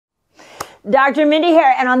Dr. Mindy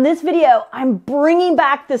here, and on this video, I'm bringing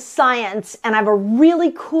back the science, and I have a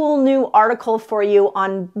really cool new article for you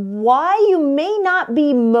on why you may not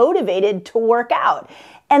be motivated to work out.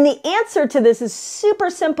 And the answer to this is super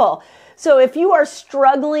simple. So if you are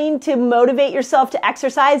struggling to motivate yourself to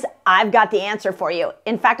exercise, I've got the answer for you.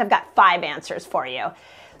 In fact, I've got 5 answers for you.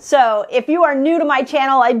 So if you are new to my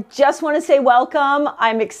channel, I just want to say welcome.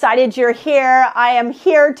 I'm excited you're here. I am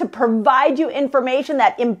here to provide you information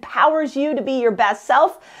that empowers you to be your best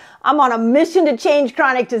self. I'm on a mission to change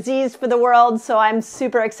chronic disease for the world, so I'm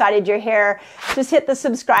super excited you're here. Just hit the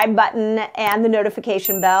subscribe button and the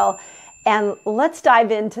notification bell, and let's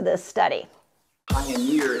dive into this study.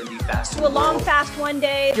 Pioneer in the fast. Do a long fast one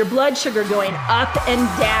day, your blood sugar going up and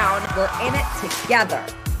down. We're in it together.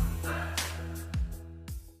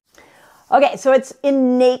 Okay, so it's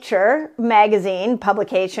in Nature magazine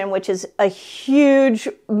publication, which is a huge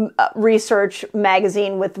research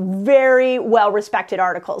magazine with very well-respected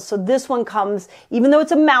articles. So this one comes, even though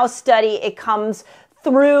it's a mouse study, it comes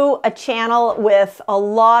through a channel with a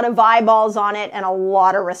lot of eyeballs on it and a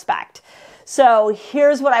lot of respect. So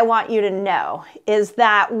here's what I want you to know is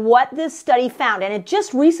that what this study found, and it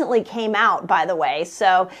just recently came out, by the way,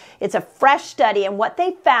 so it's a fresh study, and what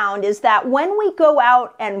they found is that when we go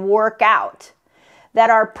out and work out, that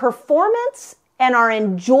our performance and our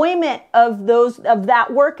enjoyment of that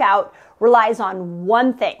workout relies on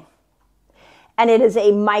one thing, and it is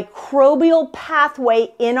a microbial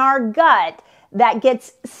pathway in our gut that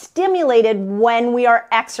gets stimulated when we are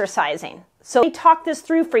exercising. So let me talk this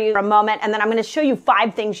through for you for a moment, and then I'm going to show you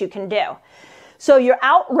 5 things you can do. So you're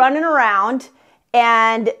out running around,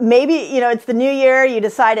 and maybe, it's the new year, you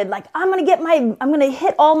decided like, I'm going to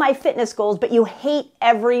hit all my fitness goals, but you hate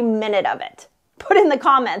every minute of it. Put in the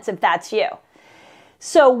comments if that's you.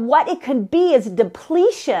 So what it could be is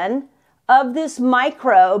depletion of this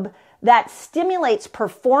microbe that stimulates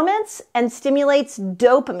performance and stimulates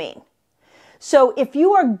dopamine. So if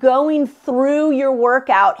you are going through your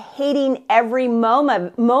workout, hating every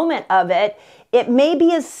moment of it, it may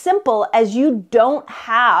be as simple as you don't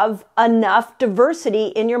have enough diversity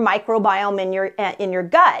in your microbiome in your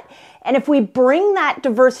gut. And if we bring that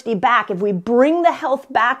diversity back, if we bring the health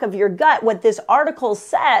back of your gut, what this article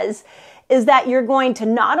says is that you're going to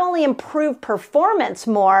not only improve performance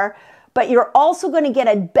more, but you're also going to get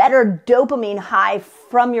a better dopamine high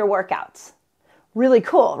from your workouts. Really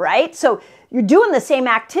cool, right? So you're doing the same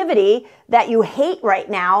activity that you hate right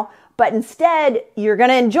now, but instead you're going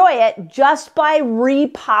to enjoy it just by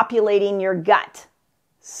repopulating your gut.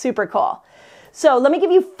 Super cool. So let me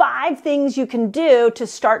give you 5 things you can do to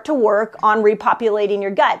start to work on repopulating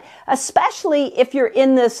your gut, especially if you're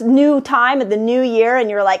in this new time of the new year and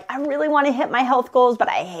you're like, I really want to hit my health goals, but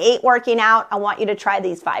I hate working out. I want you to try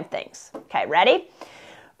these 5 things. Okay, ready?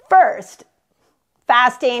 First,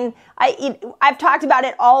 fasting. I've talked about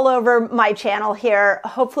it all over my channel here.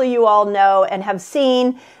 Hopefully you all know and have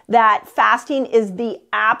seen that fasting is the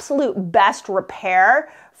absolute best repair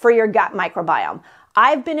for your gut microbiome.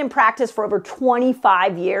 I've been in practice for over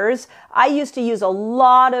 25 years. I used to use a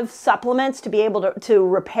lot of supplements to be able to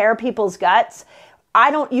repair people's guts. I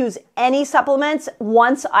don't use any supplements.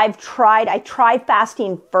 Once I try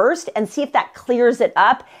fasting first and see if that clears it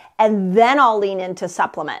up, and then I'll lean into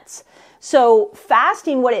supplements. So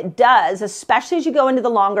fasting, what it does, especially as you go into the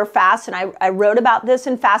longer fast, and I wrote about this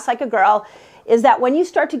in Fast Like a Girl, is that when you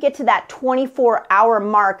start to get to that 24-hour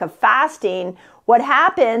mark of fasting, what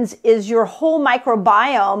happens is your whole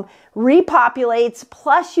microbiome repopulates,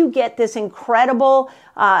 plus you get this incredible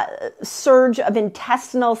surge of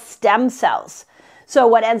intestinal stem cells. So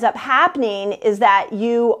what ends up happening is that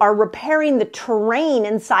you are repairing the terrain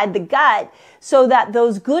inside the gut so that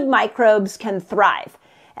those good microbes can thrive.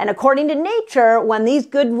 And according to Nature, when these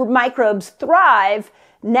good microbes thrive,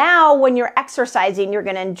 now when you're exercising, you're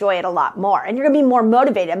going to enjoy it a lot more. And you're going to be more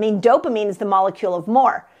motivated. I mean, dopamine is the molecule of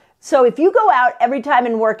more. So if you go out every time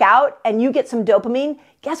and work out and you get some dopamine,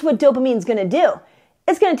 guess what dopamine is going to do?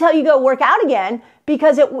 It's going to tell you to go work out again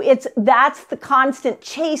because that's the constant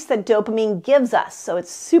chase that dopamine gives us. So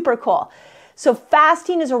it's super cool. So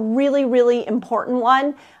fasting is a really, really important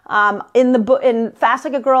one. In Fast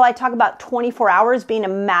Like a Girl, I talk about 24 hours being a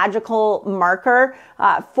magical marker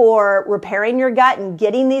for repairing your gut and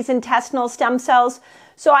getting these intestinal stem cells.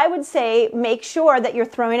 So I would say make sure that you're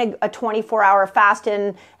throwing a 24-hour fast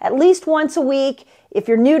in at least once a week. If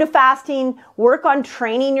you're new to fasting, work on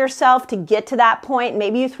training yourself to get to that point.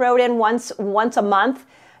 Maybe you throw it in once a month.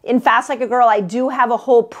 In Fast Like a Girl, I do have a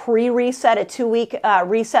whole pre-reset, a 2-week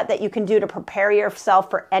reset that you can do to prepare yourself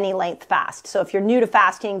for any length fast. So if you're new to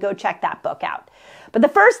fasting, go check that book out. But the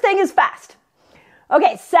first thing is fast.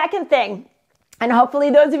 Okay, second thing And hopefully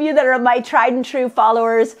those of you that are my tried and true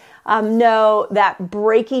followers know that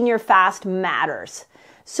breaking your fast matters.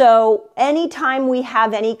 So anytime we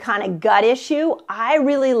have any kind of gut issue, I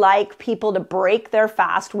really like people to break their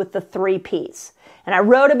fast with the 3 Ps. And I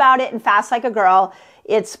wrote about it in Fast Like a Girl.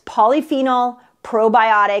 It's polyphenol,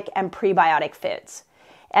 probiotic, and prebiotic foods.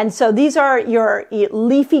 And so these are your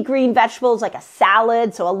leafy green vegetables, like a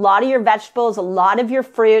salad. So a lot of your vegetables, a lot of your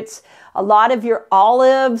fruits, a lot of your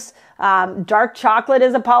olives, dark chocolate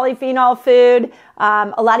is a polyphenol food,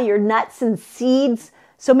 a lot of your nuts and seeds.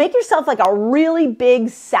 So make yourself like a really big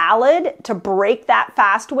salad to break that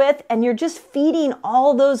fast with, and you're just feeding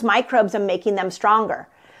all those microbes and making them stronger.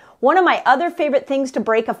 One of my other favorite things to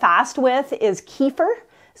break a fast with is kefir.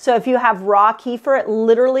 So if you have raw kefir, it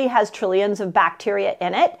literally has trillions of bacteria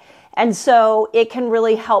in it. And so it can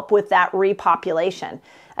really help with that repopulation.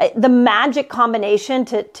 The magic combination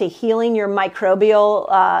to healing your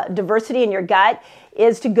microbial diversity in your gut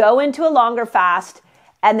is to go into a longer fast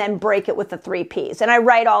and then break it with the 3 Ps. And I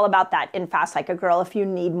write all about that in Fast Like a Girl if you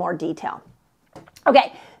need more detail.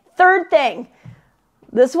 Okay, third thing.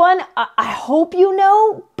 This one, I hope you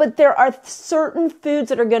know, but there are certain foods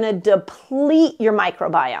that are going to deplete your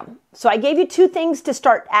microbiome. So I gave you 2 things to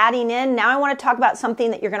start adding in. Now I want to talk about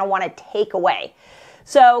something that you're going to want to take away.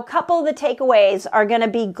 So a couple of the takeaways are going to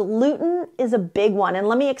be gluten is a big one. And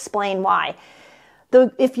let me explain why.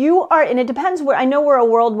 If you are, and it depends where, I know we're a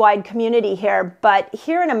worldwide community here, but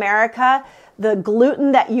here in America, the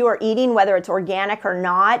gluten that you are eating, whether it's organic or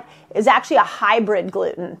not, is actually a hybrid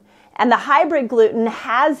gluten. And the hybrid gluten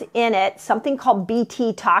has in it something called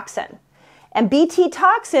Bt toxin. And Bt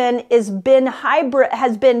toxin has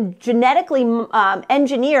been genetically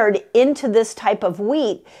engineered into this type of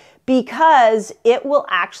wheat because it will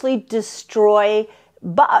actually destroy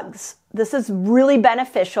bugs. This is really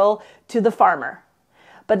beneficial to the farmer.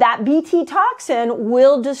 But that Bt toxin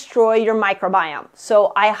will destroy your microbiome.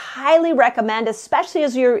 So I highly recommend, especially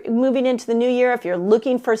as you're moving into the new year, if you're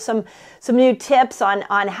looking for some new tips on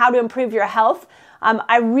how to improve your health,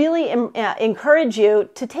 I really encourage you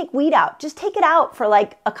to take wheat out. Just take it out for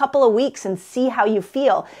like a couple of weeks and see how you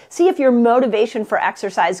feel. See if your motivation for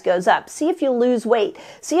exercise goes up. See if you lose weight.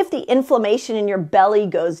 See if the inflammation in your belly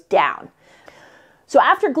goes down. So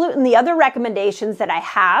after gluten, the other recommendations that I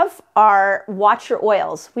have are watch your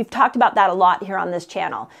oils. We've talked about that a lot here on this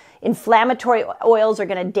channel. Inflammatory oils are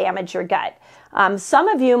going to damage your gut. Some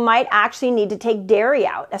of you might actually need to take dairy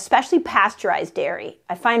out, especially pasteurized dairy.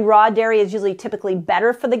 I find raw dairy is usually typically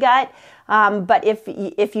better for the gut, but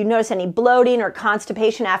if you notice any bloating or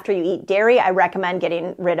constipation after you eat dairy, I recommend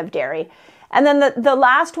getting rid of dairy. And then the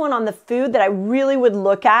last one on the food that I really would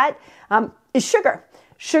look at is sugar.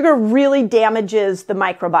 Sugar really damages the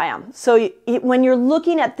microbiome. So when you're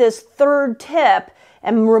looking at this third tip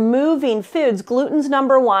and removing foods, gluten's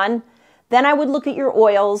number 1. Then I would look at your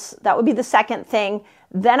oils. That would be the second thing.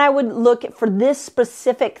 Then I would look at, for this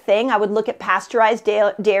specific thing, I would look at pasteurized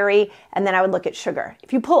dairy, and then I would look at sugar.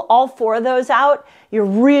 If you pull all 4 of those out, you're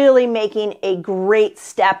really making a great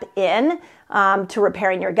step in to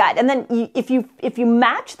repairing your gut. And then if you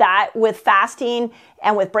match that with fasting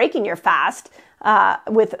and with breaking your fast,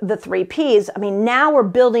 with the 3 Ps, I mean, now we're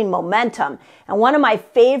building momentum. And one of my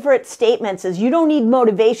favorite statements is you don't need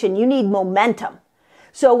motivation, you need momentum.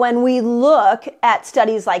 So when we look at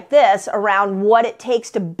studies like this around what it takes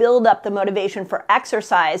to build up the motivation for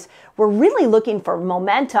exercise, we're really looking for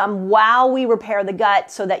momentum while we repair the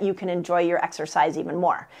gut so that you can enjoy your exercise even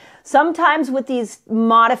more. Sometimes with these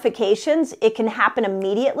modifications, it can happen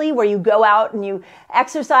immediately where you go out and you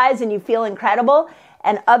exercise and you feel incredible.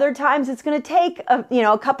 And other times it's going to take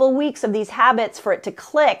a couple of weeks of these habits for it to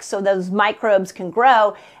click so those microbes can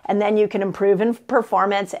grow, and then you can improve in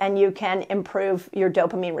performance and you can improve your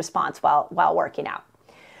dopamine response while working out.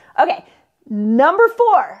 Okay, number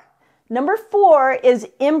 4. Number 4 is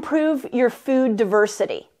improve your food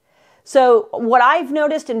diversity. So what I've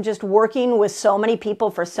noticed in just working with so many people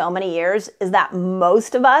for so many years is that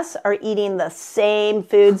most of us are eating the same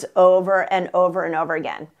foods over and over and over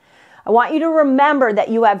again. I want you to remember that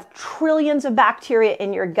you have trillions of bacteria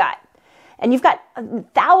in your gut. And you've got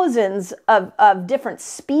thousands of different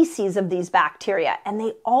species of these bacteria, and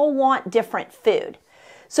they all want different food.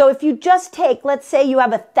 So if you just take, let's say you have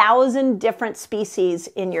 1,000 different species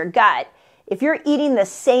in your gut, if you're eating the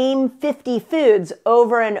same 50 foods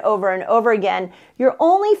over and over and over again, you're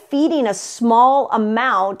only feeding a small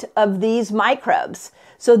amount of these microbes.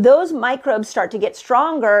 So those microbes start to get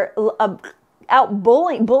stronger,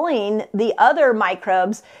 bullying the other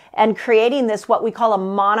microbes and creating this what we call a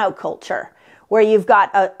monoculture, where you've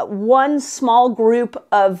got one small group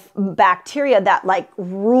of bacteria that like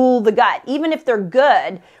rule the gut. Even if they're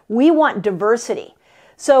good, we want diversity.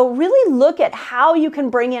 So really look at how you can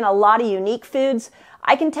bring in a lot of unique foods.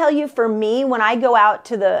 I can tell you for me, when I go out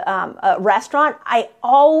to the restaurant, I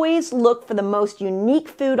always look for the most unique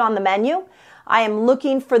food on the menu. I am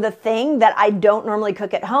looking for the thing that I don't normally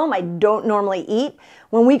cook at home, I don't normally eat.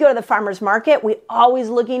 When we go to the farmer's market, we're always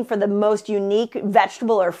looking for the most unique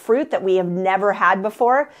vegetable or fruit that we have never had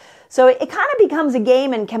before. So it kind of becomes a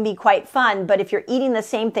game and can be quite fun, but if you're eating the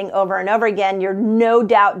same thing over and over again, you're no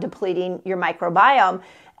doubt depleting your microbiome.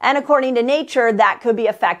 And according to nature, that could be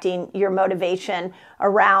affecting your motivation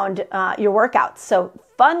around your workouts. So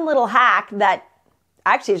fun little hack that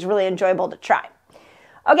actually is really enjoyable to try.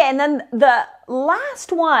 Okay, and then the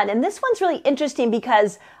last one, and this one's really interesting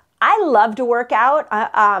because I love to work out.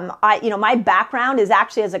 My background is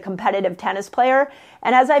actually as a competitive tennis player.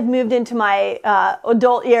 And as I've moved into my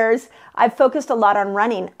adult years, I've focused a lot on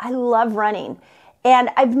running. I love running.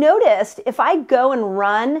 And I've noticed if I go and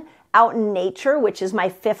run out in nature, which is my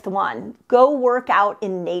fifth one, go work out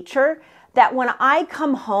in nature, that when I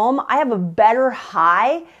come home, I have a better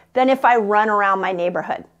high than if I run around my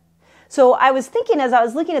neighborhood. So I was thinking, as I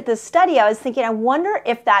was looking at this study, I was thinking, I wonder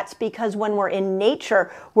if that's because when we're in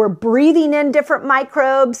nature, we're breathing in different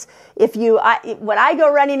microbes. When I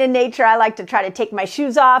go running in nature, I like to try to take my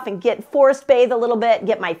shoes off and get forest bathe a little bit,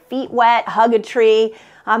 get my feet wet, hug a tree.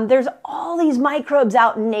 There's all these microbes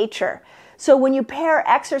out in nature. So when you pair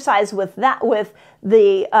exercise with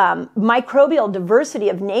the microbial diversity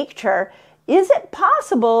of nature, is it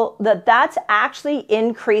possible that that's actually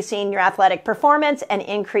increasing your athletic performance and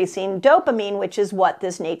increasing dopamine, which is what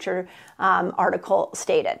this Nature article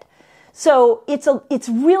stated? So it's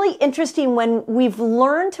really interesting when we've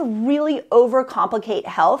learned to really overcomplicate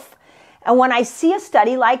health. And when I see a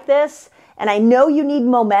study like this, and I know you need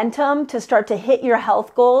momentum to start to hit your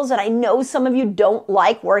health goals, and I know some of you don't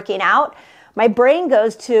like working out, my brain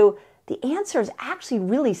goes to, the answer is actually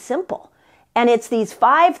really simple. And it's these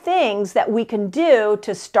 5 things that we can do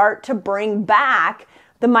to start to bring back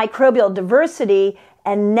the microbial diversity.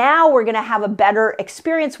 And now we're going to have a better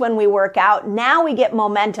experience when we work out. Now we get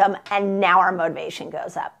momentum and now our motivation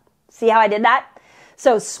goes up. See how I did that?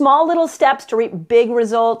 So small little steps to reap big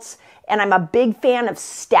results. And I'm a big fan of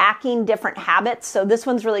stacking different habits. So this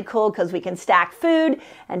one's really cool because we can stack food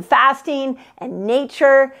and fasting and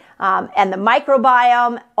nature and the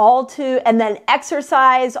microbiome and then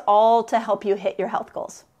exercise, all to help you hit your health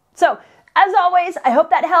goals. So as always, I hope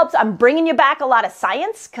that helps. I'm bringing you back a lot of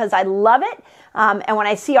science because I love it. And when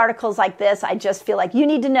I see articles like this, I just feel like you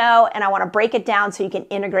need to know, and I want to break it down so you can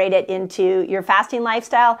integrate it into your fasting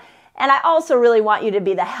lifestyle. And I also really want you to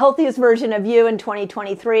be the healthiest version of you in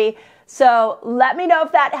 2023. So let me know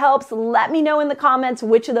if that helps. Let me know in the comments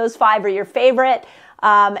which of those 5 are your favorite.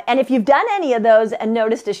 And if you've done any of those and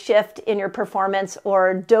noticed a shift in your performance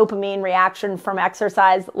or dopamine reaction from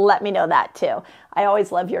exercise, let me know that too. I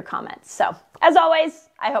always love your comments. So as always,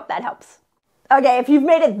 I hope that helps. Okay, if you've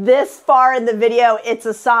made it this far in the video, it's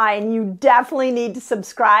a sign. You definitely need to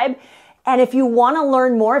subscribe. And if you want to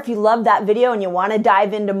learn more, if you love that video and you want to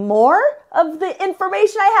dive into more of the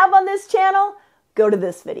information I have on this channel, go to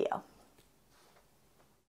this video.